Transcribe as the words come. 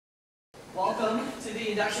Welcome to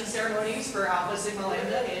the induction ceremonies for Alpha Sigma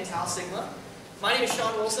Lambda and Tau Sigma. My name is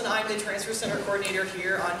Sean Wilson. I'm the Transfer Center Coordinator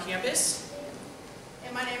here on campus.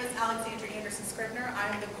 And my name is Alexandra Anderson Scribner.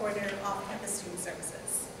 I'm the Coordinator of Off-Campus Student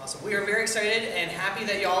Services. Awesome. We are very excited and happy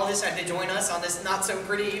that y'all decided to join us on this not so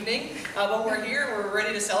pretty evening. But we're here, we're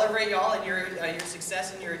ready to celebrate y'all and your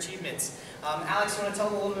success and your achievements. Alex, you want to tell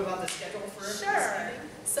them a little bit about the schedule for this evening?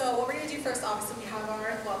 So what we're going to do first, obviously, we have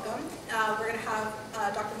our welcome. We're going to have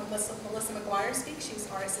Dr. Melissa McGuire speak. She's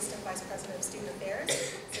our Assistant Vice President of Student Affairs.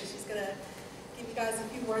 So she's going to give you guys a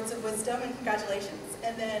few words of wisdom and congratulations.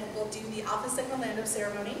 And then we'll do the Alpha Sigma Lambda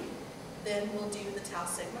ceremony. Then we'll do the Tau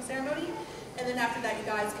Sigma ceremony. And then after that, you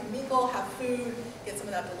guys can mingle, have food, get some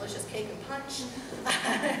of that delicious cake and punch,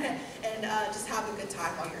 and just have a good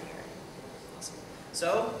time while you're here. Awesome.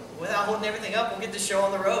 So, without holding everything up, we'll get the show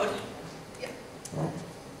on the road. Yeah.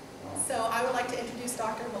 So I would like to introduce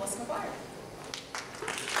Dr. Melissa McGuire.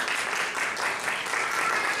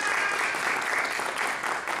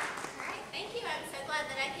 Alright, thank you. I'm so glad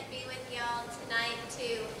that I could be with y'all tonight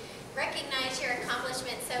to recognize your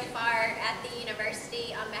accomplishments so far at the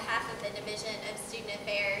university on behalf of the Division of Student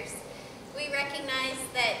Affairs. We recognize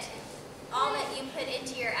that all that you put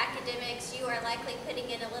into your academics, you are likely putting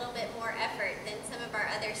in a little bit more effort than some of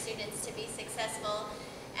our other students to be successful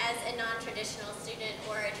as a non-traditional student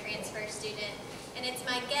or a transfer student. And it's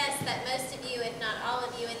my guess that most of you, if not all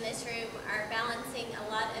of you in this room, are balancing a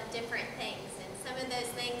lot of different things. And some of those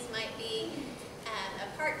things might be a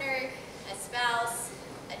partner, a spouse,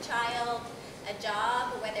 a child, a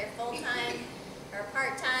job, whether full-time or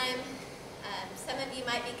part-time. Some of you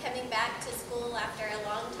might be coming back to school after a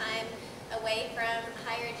long time away from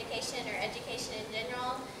higher education or education in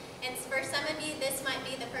general. And for some of you, this might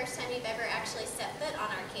be the first time you've ever actually set foot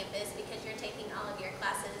on our campus because you're taking all of your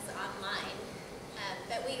classes online.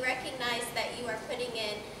 But we recognize that you are putting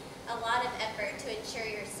in a lot of effort to ensure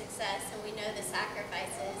your success, and we know the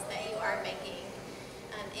sacrifices that you are making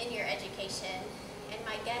in your education. And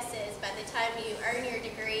my guess is by the time you earn your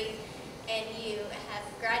degree and you have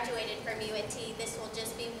graduated from UNT, this will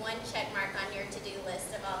just be one check mark on your to-do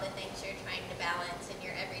list of all the things you're trying to balance in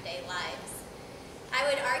your everyday lives. I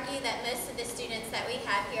would argue that most of the students that we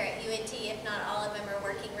have here at UNT, if not all of them, are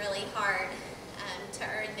working really hard to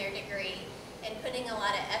earn their degree and putting a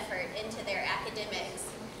lot of effort into their academics.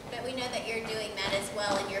 But we know that you're doing that as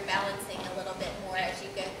well, and you're balancing a little bit more as you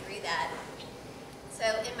go through that. So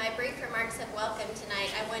in my brief remarks of welcome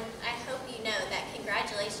tonight, I hope you know that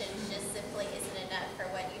congratulations just simply isn't enough for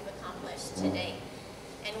what you've accomplished to date.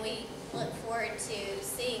 And we look forward to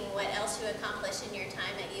seeing what else you accomplish in your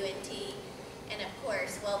time at UNT, and of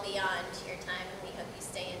course, well beyond your time, and we hope you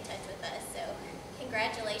stay in touch with us. So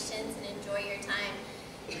congratulations and enjoy your time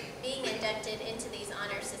being inducted into these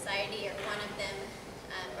honor society, or one of them,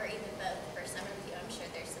 or even both for some of you. I'm sure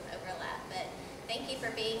there's some overlap, but thank you for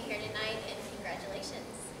being here tonight, and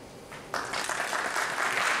congratulations.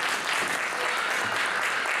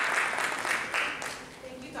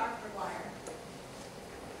 Thank you, Dr. McGuire.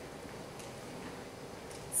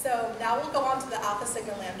 So now we'll go on to the Alpha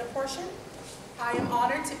Sigma Lambda portion. I am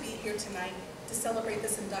honored to be here tonight to celebrate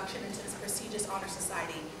this induction into this prestigious honor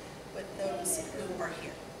society with those who are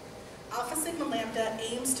here. Alpha Sigma Lambda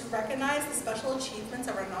aims to recognize the special achievements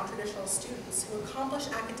of our non-traditional students who accomplish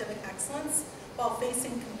academic excellence while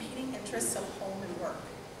facing competing interests of home and work.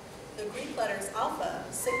 The Greek letters Alpha,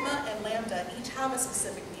 Sigma, and Lambda each have a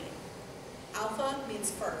specific meaning. Alpha means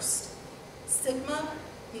first, Sigma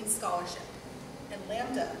means scholarship, and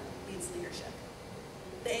Lambda means leadership.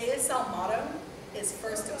 The ASL motto is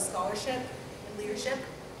first in scholarship and leadership,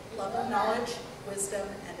 love of knowledge, wisdom,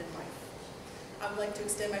 and in life. I would like to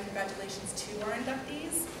extend my congratulations to our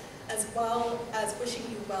inductees, as well as wishing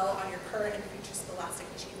you well on your current and future scholastic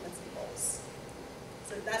achievements and goals.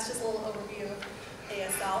 So that's just a little overview of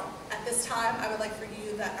ASL. At this time, I would like for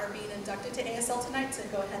you that are being inducted to ASL tonight to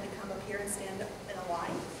go ahead and come up here and stand in a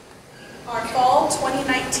line. Our fall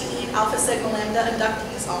 2019 Alpha Sigma Lambda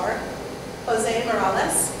inductees are Jose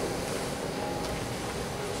Morales,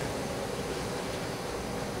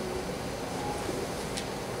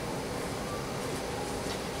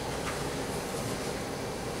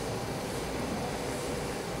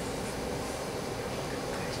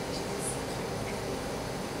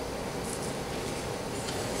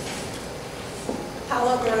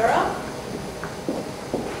 Paulo Guerrero,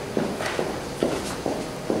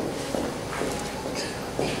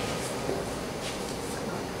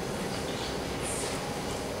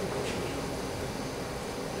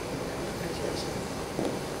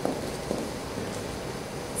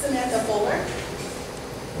 Samantha Fuller,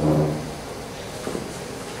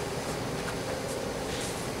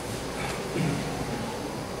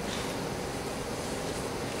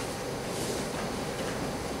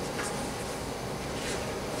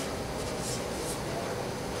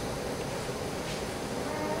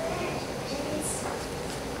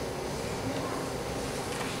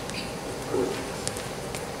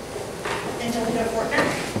 Angelica Fortner.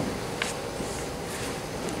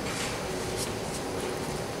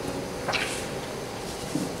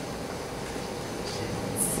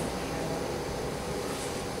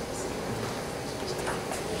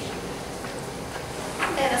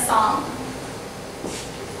 And a song.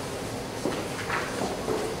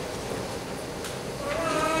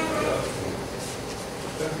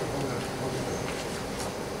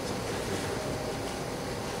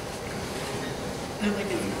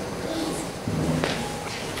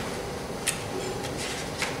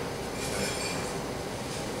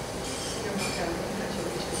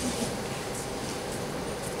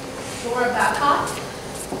 Laura Babcock.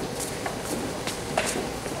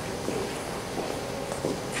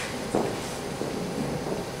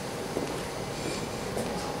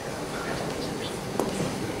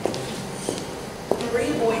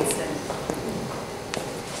 Marie Boydson.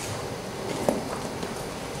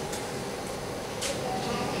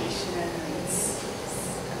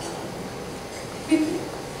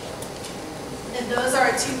 And those are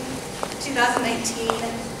our 2019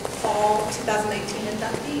 fall 2019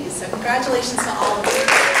 inductees. So congratulations to all of you.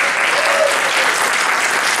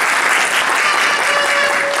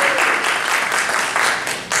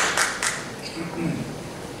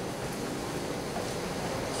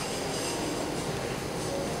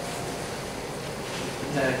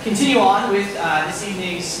 Continue on with this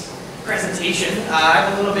evening's presentation. I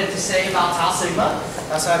have a little bit to say about Tau Sigma.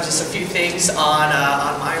 So I have just a few things on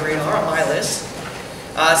my radar, on my list.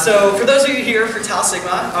 So for those of you here for Tau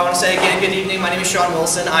Sigma, I want to say again, good evening. My name is Sean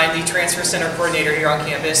Wilson. I am the Transfer Center Coordinator here on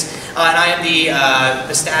campus, and I am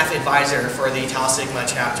the staff advisor for the Tau Sigma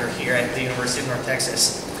chapter here at the University of North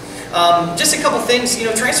Texas. Just a couple things,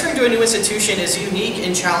 transferring to a new institution is a unique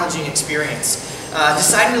and challenging experience.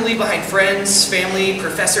 Deciding to leave behind friends, family,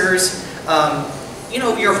 professors,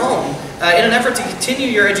 your home, in an effort to continue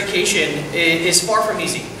your education is far from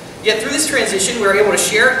easy. Yet through this transition, we are able to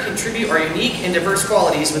share and contribute our unique and diverse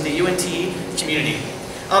qualities with the UNT community.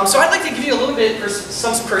 So I'd like to give you a little bit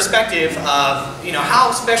some perspective of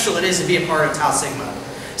how special it is to be a part of Tau Sigma.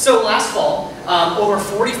 So last fall, over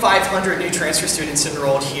 4,500 new transfer students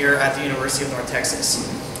enrolled here at the University of North Texas.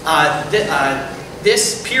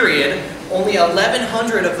 This period, only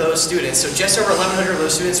 1,100 of those students, so just over 1,100 of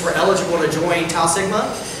those students were eligible to join Tau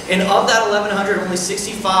Sigma. And of that 1,100, only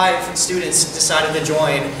 65 students decided to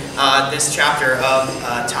join this chapter of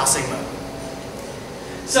Tau Sigma.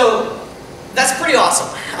 So that's pretty awesome.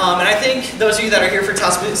 And I think those of you that are here for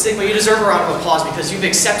Tau Sigma, you deserve a round of applause because you've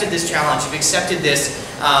accepted this challenge, you've accepted this,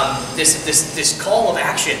 this call of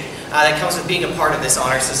action that comes with being a part of this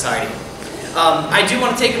honor society. I do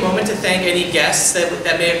want to take a moment to thank any guests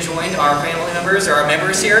that may have joined, our family members or our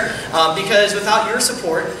members here, because without your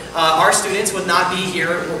support, our students would not be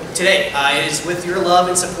here today. It is with your love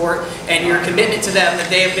and support and your commitment to them that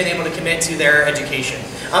they have been able to commit to their education.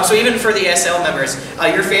 So even for the SL members,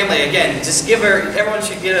 your family, again, just everyone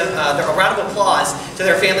should get a round of applause to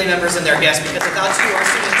their family members and their guests, because without you, our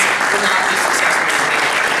students would not be successful.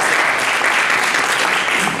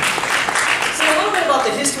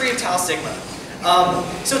 The history of Tau Sigma.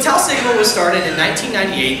 So Tau Sigma was started in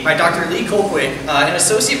 1998 by Dr. Lee Colquitt, an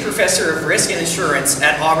associate professor of risk and insurance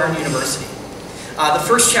at Auburn University. The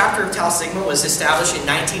first chapter of Tau Sigma was established in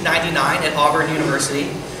 1999 at Auburn University,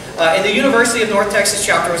 and the University of North Texas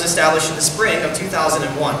chapter was established in the spring of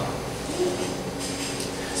 2001.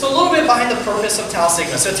 So a little bit behind the purpose of Tau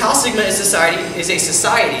Sigma. So Tau Sigma is a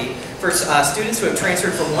society for students who have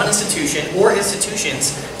transferred from one institution or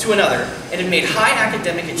institutions to another and have made high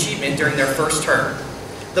academic achievement during their first term.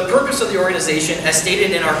 The purpose of the organization, as stated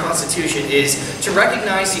in our Constitution, is to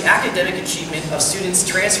recognize the academic achievement of students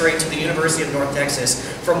transferring to the University of North Texas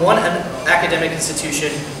from one academic institution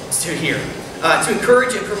to here, to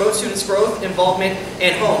encourage and promote students' growth, involvement,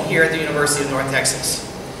 and home here at the University of North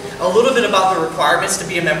Texas. A little bit about the requirements to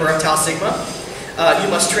be a member of Tau Sigma. You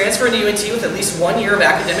must transfer into UNT with at least 1 year of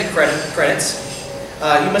academic credits.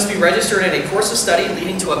 You must be registered in a course of study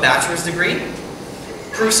leading to a bachelor's degree.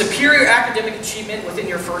 Prove superior academic achievement within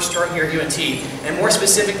your first term here at UNT, and more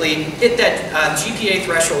specifically, hit that GPA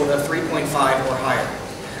threshold of 3.5 or higher.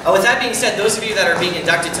 With that being said, those of you that are being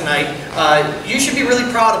inducted tonight, you should be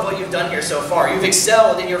really proud of what you've done here so far. You've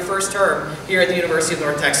excelled in your first term here at the University of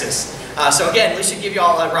North Texas. So again, we should give you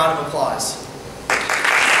all a round of applause.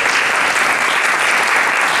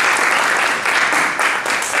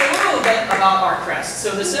 About our crest.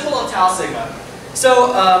 So the symbol of Tau Sigma.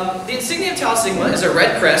 So the insignia of Tau Sigma is a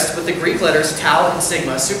red crest with the Greek letters Tau and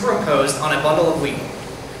Sigma superimposed on a bundle of wheat.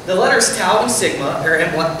 The letters Tau and Sigma are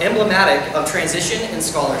emblematic of transition and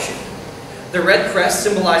scholarship. The red crest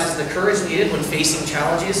symbolizes the courage needed when facing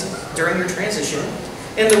challenges during your transition.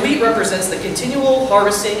 And the wheat represents the continual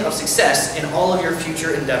harvesting of success in all of your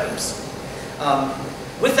future endeavors.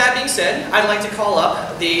 With that being said, I'd like to call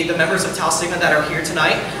up the members of Tau Sigma that are here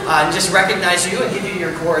tonight and just recognize you and give you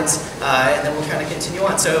your cords, and then we'll kind of continue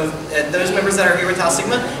on. So those members that are here with Tau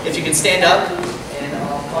Sigma, if you could stand up, and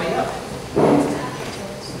I'll call you up.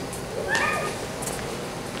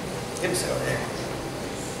 Yep, so there.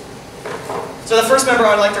 So the first member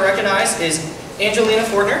I'd like to recognize is Angelina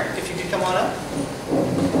Fordner, if you could come on up.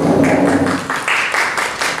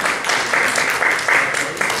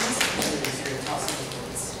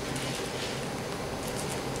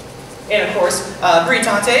 And of course, Bri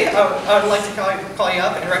Tante, I would like to call you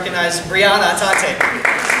up and recognize Brianna Tante.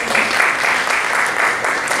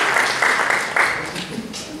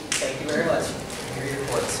 Thank you very much. Here are your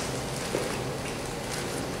reports.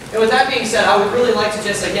 And with that being said, I would really like to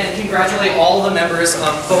just, again, congratulate all the members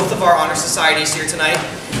of both of our honor societies here tonight.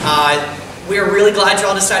 We are really glad you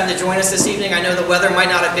all decided to join us this evening. I know the weather might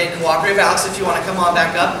not have been cooperative. Alex, if you want to come on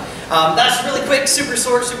back up. That's really quick, super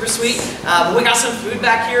short, super sweet. But we got some food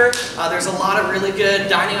back here. There's a lot of really good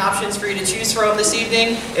dining options for you to choose from this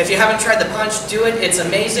evening. If you haven't tried the punch, do it. It's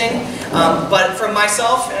amazing. But from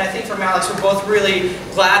myself, and I think from Alex, we're both really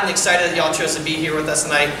glad and excited that y'all chose to be here with us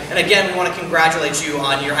tonight. And again, we want to congratulate you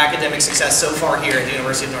on your academic success so far here at the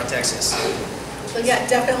University of North Texas. So yeah,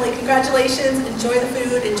 definitely congratulations. Enjoy the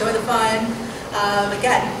food, enjoy the fun.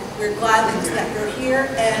 Again, we're glad that you're here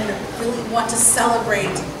and really want to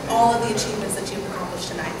celebrate all of the achievements that you've accomplished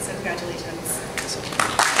tonight. So congratulations. So please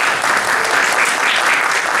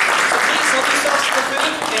help yourselves to the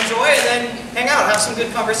food, enjoy, and then hang out, have some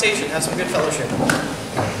good conversation, have some good fellowship.